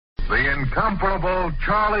the incomparable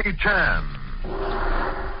Charlie Chan.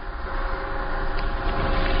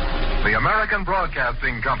 The American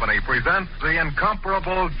Broadcasting Company presents the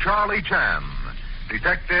incomparable Charlie Chan,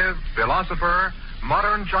 detective, philosopher,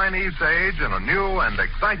 modern Chinese sage in a new and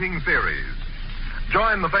exciting series.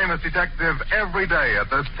 Join the famous detective every day at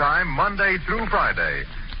this time, Monday through Friday,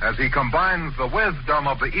 as he combines the wisdom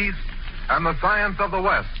of the East and the science of the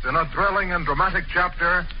West in a thrilling and dramatic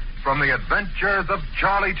chapter from the adventures of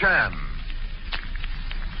Charlie Chan.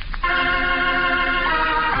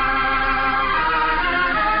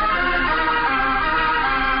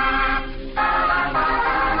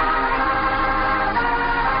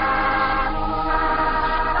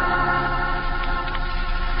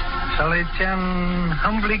 Charlie Chan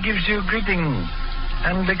humbly gives you greeting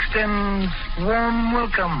and extends warm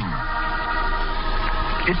welcome.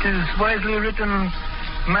 It is wisely written,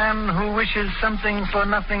 man who wishes something for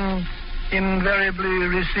nothing invariably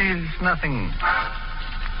receives nothing.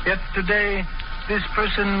 Yet today, this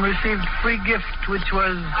person received free gift, which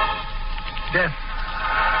was death.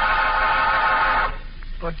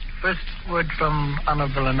 But first, word from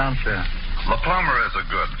honorable announcer. The plumber is a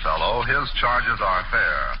good fellow. His charges are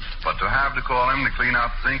fair. But to have to call him to clean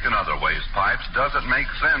out sink and other waste pipes doesn't make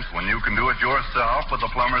sense when you can do it yourself with the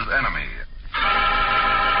plumber's enemy.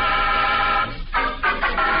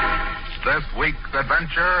 This week's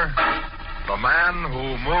adventure, the man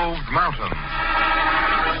who moved mountains.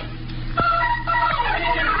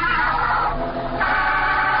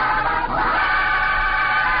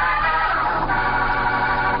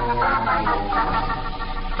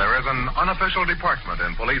 There is an unofficial department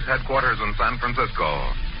in police headquarters in San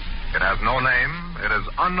Francisco. It has no name. It is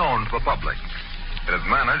unknown to the public. It is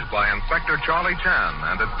managed by Inspector Charlie Chan,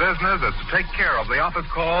 and its business is to take care of the office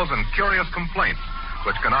calls and curious complaints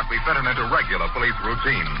which cannot be fitted into regular police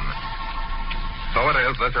routine. So it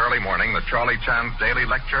is this early morning that Charlie Chan's daily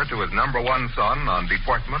lecture to his number one son on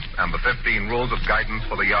deportment and the 15 rules of guidance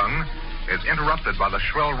for the young is interrupted by the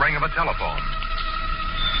shrill ring of a telephone.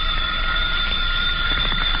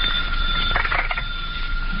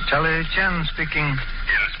 Charlie Chan speaking.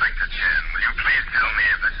 Inspector Chan, will you please tell me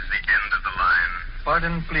if this is the end of the line?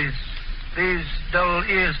 Pardon, please. These dull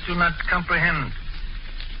ears do not comprehend.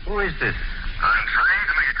 Who is this? I'm trying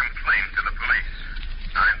to make a complaint to the police.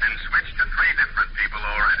 I've been switched to 3 different people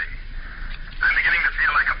already. I'm beginning to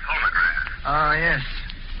feel like a phonograph. Ah, yes.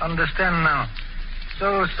 Understand now.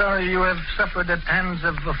 So sorry you have suffered at hands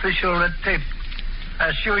of official red tape. I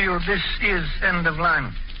assure you this is end of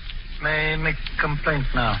line. May I make complaint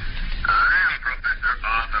now? I am Professor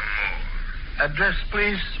Arthur Moore. Address,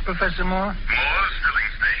 please, Professor Moore. Moore's filling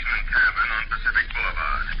station and tavern on Pacific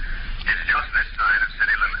Boulevard. It's just this side of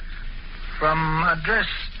city limits. From address,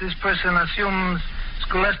 this person assumes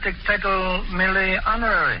scholastic title merely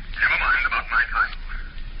honorary. Never mind about my title.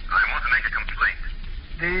 I want to make a complaint.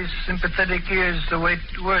 These sympathetic ears await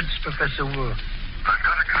words, Professor Wu. I've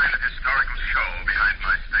got a kind of historical show behind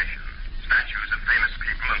my station. Statues of famous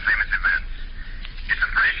people and famous events. It's a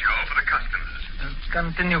free show for the customers.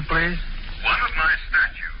 Continue, please. One of my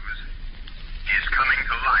statues is coming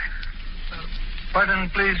to life. Pardon,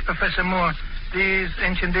 please, Professor Moore. These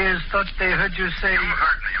ancient ears thought they heard you say... You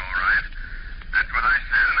heard me, all right. That's what I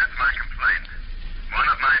said, and that's my complaint. One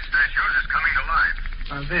of my statues is coming to life.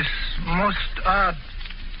 This most odd.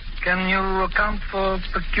 Can you account for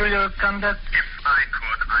peculiar conduct? If I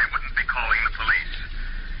could, I wouldn't be calling the police.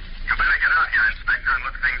 You better get out here, Inspector, and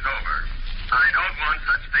look things over. I don't want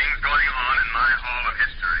such things going on in my Hall of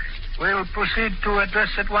History. We'll proceed to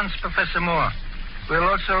address at once, Professor Moore. We'll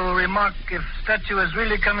also remark if statue is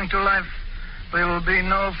really coming to life, there will be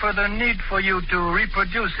no further need for you to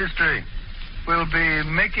reproduce history. We'll be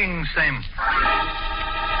making same.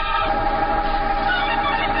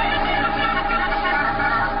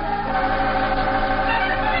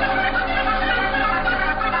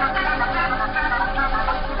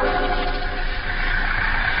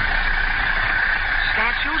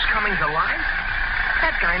 Statues coming to life?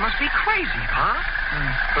 That guy must be crazy, huh?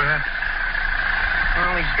 Perhaps.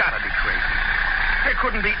 Well, he's got to be crazy. There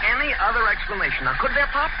couldn't be any other explanation. Now, could there,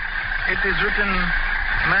 Pop? It is written,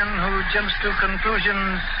 man who jumps to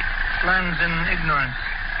conclusions lands in ignorance.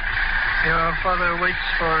 Your father waits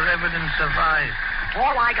for evidence of eyes.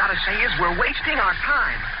 All I got to say is we're wasting our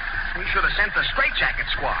time. We should have sent the straitjacket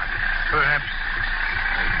squad. Perhaps.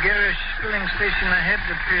 A garish filling station ahead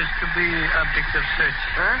appears to be object of search.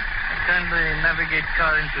 Huh? Kindly navigate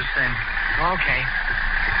car into same. Okay.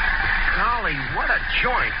 Golly, what a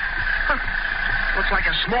joint. Huh. Looks like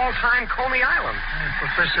a small-time Coney Island.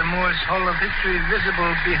 Professor Moore's Hall of History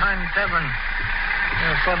visible behind tavern.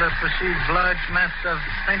 Your father perceives large mass of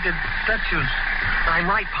painted statues. I'm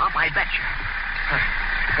right, Pop, I bet you.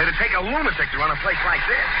 It'd take a lunatic to run a place like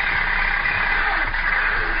this.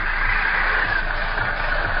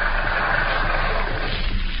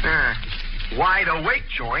 Wide awake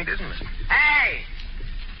joint, isn't it? Hey!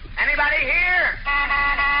 Anybody here?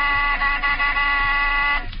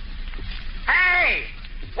 Hey!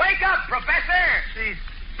 Wake up, Professor!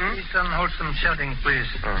 Cease unwholesome shouting, please.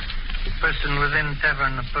 Person within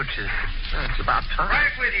tavern approaches. It's about time.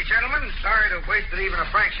 Right with you, gentlemen. Sorry to have wasted even a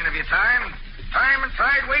fraction of your time. Time and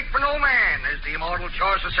tide wait for no man, as the immortal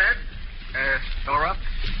Chaucer said. Door up.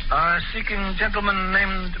 Seeking gentleman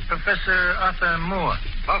named Professor Arthur Moore.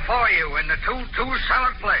 Before you, in the two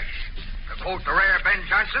solid flesh. To quote the rare Ben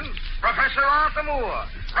Jonson, Professor Arthur Moore,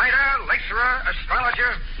 writer, lecturer,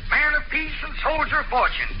 astrologer, man of peace and soldier of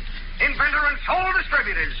fortune, inventor and sole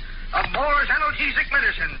distributors of Moore's analgesic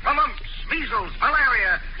medicine for mumps, measles,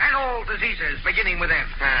 malaria, and all diseases beginning with M.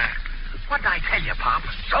 What'd I tell you, Pop?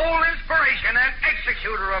 Sole inspiration and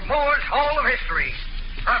executor of Moore's Hall of History.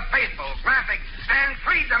 A faithful, graphic, and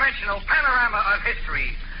three-dimensional panorama of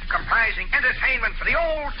history, comprising entertainment for the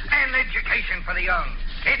old and education for the young.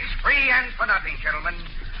 It's free and for nothing, gentlemen.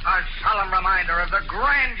 A solemn reminder of the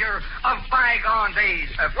grandeur of bygone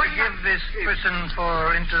days. Forgive this person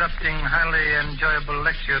for interrupting highly enjoyable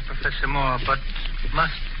lecture, Professor Moore, but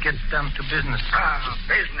must get down to business.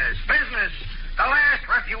 Business. The last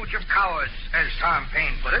refuge of cowards, as Tom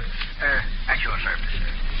Paine put it. At your service.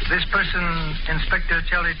 This person, Inspector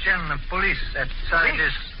Charlie Chen of police at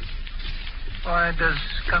Sardis. Why does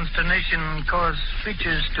consternation cause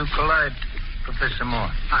features to collide, Professor Moore?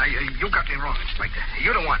 You got me wrong, Inspector.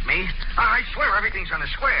 You don't want me. I swear everything's on the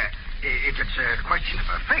square. If it's a question of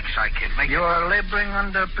a fix, I can make You are laboring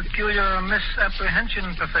under peculiar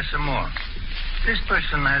misapprehension, Professor Moore. This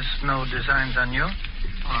person has no designs on you.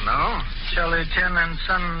 Oh, no? Charlie Chen and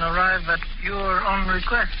Son arrive at your own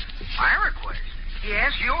request. My request?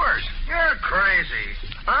 Yes, yours. You're crazy.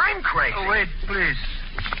 I'm crazy. Oh, wait, please.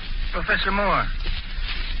 Professor Moore,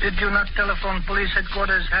 did you not telephone police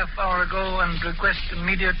headquarters half hour ago and request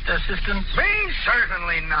immediate assistance? Me?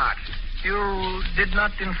 Certainly not. You did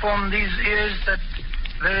not inform these ears that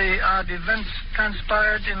very odd events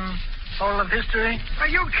transpired in Hall of History? Are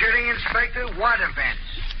you kidding, Inspector? What events?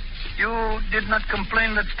 You did not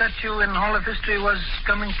complain that statue in Hall of History was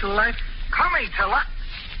coming to life? Coming to life?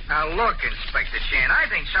 Now, look, Inspector Chan, I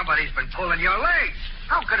think somebody's been pulling your leg.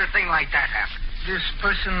 How could a thing like that happen? This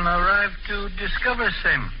person arrived to discover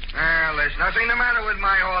same. Well, there's nothing the matter with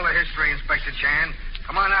my Hall of History, Inspector Chan.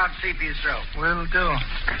 Come on out and see for yourself. Will do.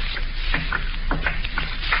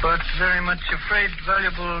 But very much afraid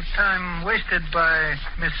valuable time wasted by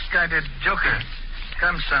misguided joker.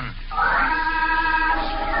 Come, son.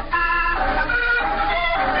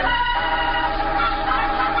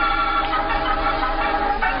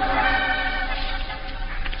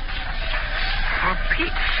 For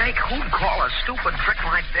Pete's sake, who'd call a stupid trick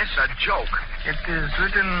like this a joke? It is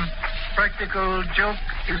written, practical joke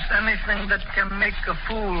is anything that can make a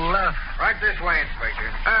fool laugh. Right this way, Inspector.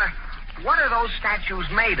 What are those statues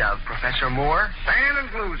made of, Professor Moore? Sand and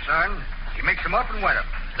glue, son. You mix them up and wet them.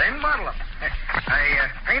 Then bottle them. I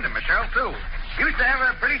paint them myself, too. Used to have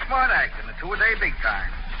a pretty smart act in the two-a-day big time.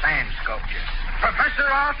 Sand sculpture. Professor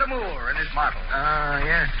Arthur Moore and his model.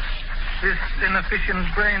 Yes. This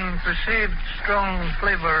inefficient brain perceived strong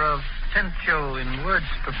flavor of tencho in words,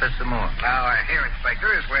 Professor Moore. Now, here, Inspector,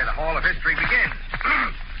 is where the Hall of History begins.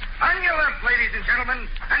 On your left, ladies and gentlemen,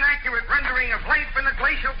 an accurate rendering of life in the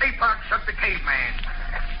glacial epochs of the caveman.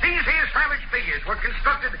 These here savage figures were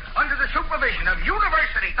constructed under the supervision of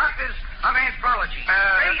university doctors of anthropology.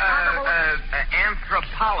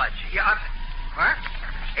 Anthropology. Yeah, what?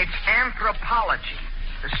 It's anthropology,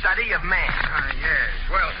 the study of man. Yes.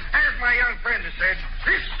 Well, as my young friend has said,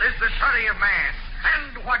 this is the study of man.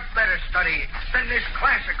 And what better study than this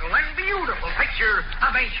classical and beautiful picture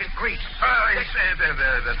of ancient Greece? The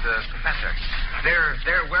professor.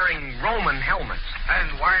 They're wearing Roman helmets.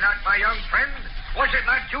 And why not, my young friend? Was it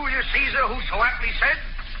not Julius Caesar who so aptly said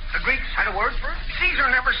the Greeks had a word for it?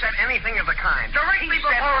 Caesar never said anything of the kind. Directly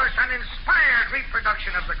before us, an inspired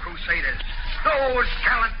reproduction of the Crusaders. Those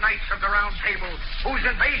gallant knights of the Round Table, whose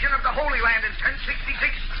invasion of the Holy Land in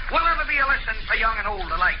 1066 will ever be a lesson for young and old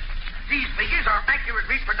alike. These figures are accurate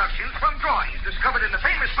reproductions from drawings discovered in the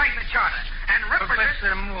famous Magna Charta and represent...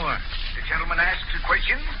 Professor Moore. The gentleman asks a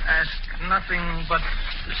question? Ask nothing but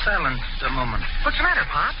silence a moment. What's the matter,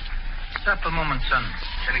 Pop? Stop a moment, son.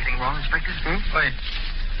 Is anything wrong, Inspector? Wait.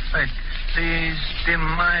 These dim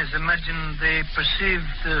eyes imagine they perceive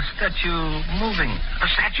the statue moving. A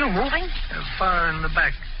statue moving? Far in the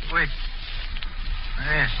back. Wait.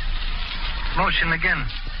 Yes. Motion again.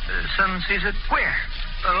 Son sees it? Where?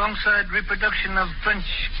 Alongside reproduction of French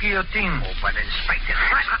guillotine. Oh, but Inspector,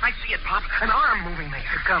 I see it, Pop. An arm moving there.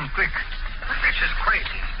 Come, quick. This is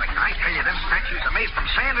crazy, Inspector. I tell you, them statues are made from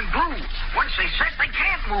sand and glue. Once they set, they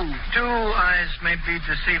can't move. 2 eyes may be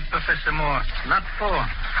deceived, Professor Moore. Not 4.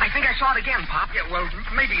 I think I saw it again, Pop. Yeah, well,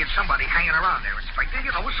 maybe it's somebody hanging around there, Inspector.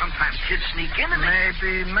 You know, sometimes kids sneak in and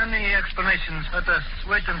Maybe many explanations. Let us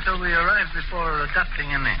wait until we arrive before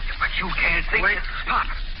adopting any. But you can't think... Wait.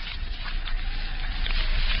 Pop.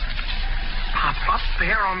 Pop, up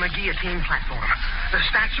there on the guillotine platform. The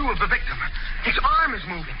statue of the victim. His arm is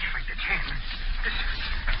moving. Inspector Chan. This is...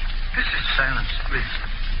 Silence, please.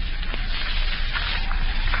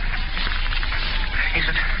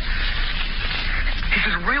 Is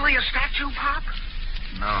it really a statue, Pop?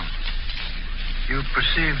 No. You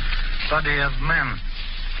perceive body of man.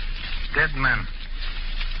 Dead man.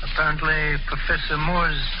 Apparently, Professor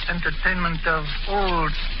Moore's entertainment of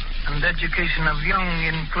old and education of young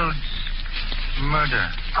includes murder.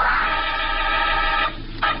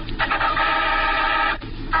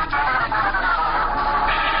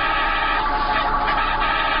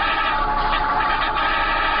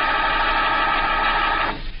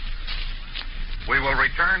 We will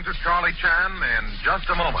return to Charlie Chan in just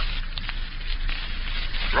a moment.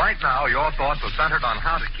 Right now, your thoughts are centered on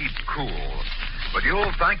how to keep cool. But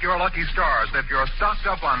you'll thank your lucky stars if you're stocked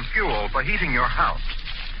up on fuel for heating your house.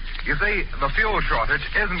 You see, the fuel shortage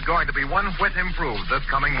isn't going to be one whit improved this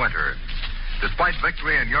coming winter. Despite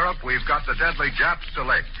victory in Europe, we've got the deadly Japs to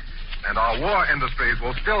lick. And our war industries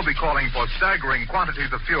will still be calling for staggering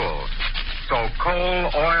quantities of fuel. So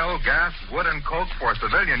coal, oil, gas, wood, and coke for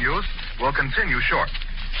civilian use will continue short.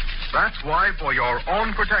 That's why, for your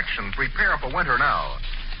own protection, prepare for winter now.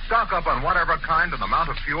 Stock up on whatever kind and amount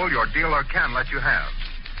of fuel your dealer can let you have.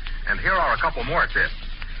 And here are a couple more tips.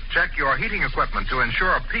 Check your heating equipment to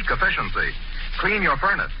ensure peak efficiency. Clean your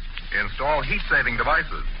furnace. Install heat-saving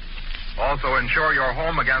devices. Also ensure your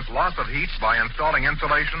home against loss of heat by installing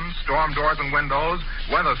insulation, storm doors and windows,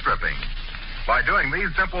 weather stripping. By doing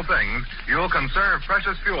these simple things, you'll conserve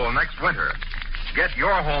precious fuel next winter. Get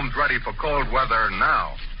your homes ready for cold weather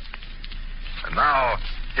now. And now,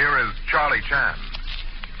 here is Charlie Chan.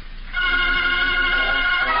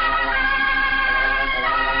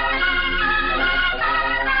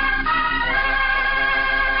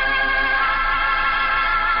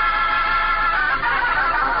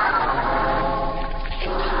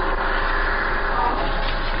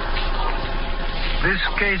 This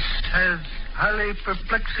case has highly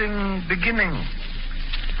perplexing beginning.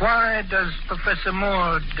 Why does Professor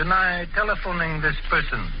Moore deny telephoning this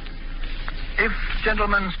person? If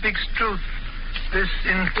gentleman speaks truth, this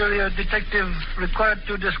inferior detective required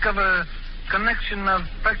to discover connection of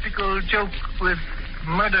practical joke with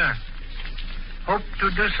murder. Hope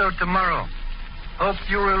to do so tomorrow. Hope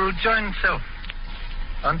you will join self.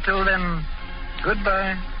 Until then,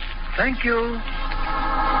 goodbye. Thank you.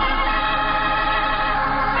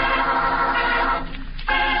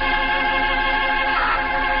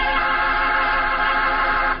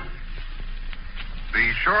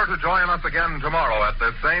 Be sure to join us again tomorrow at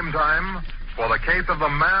this same time for the case of the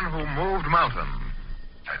man who moved mountains.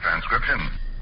 A transcription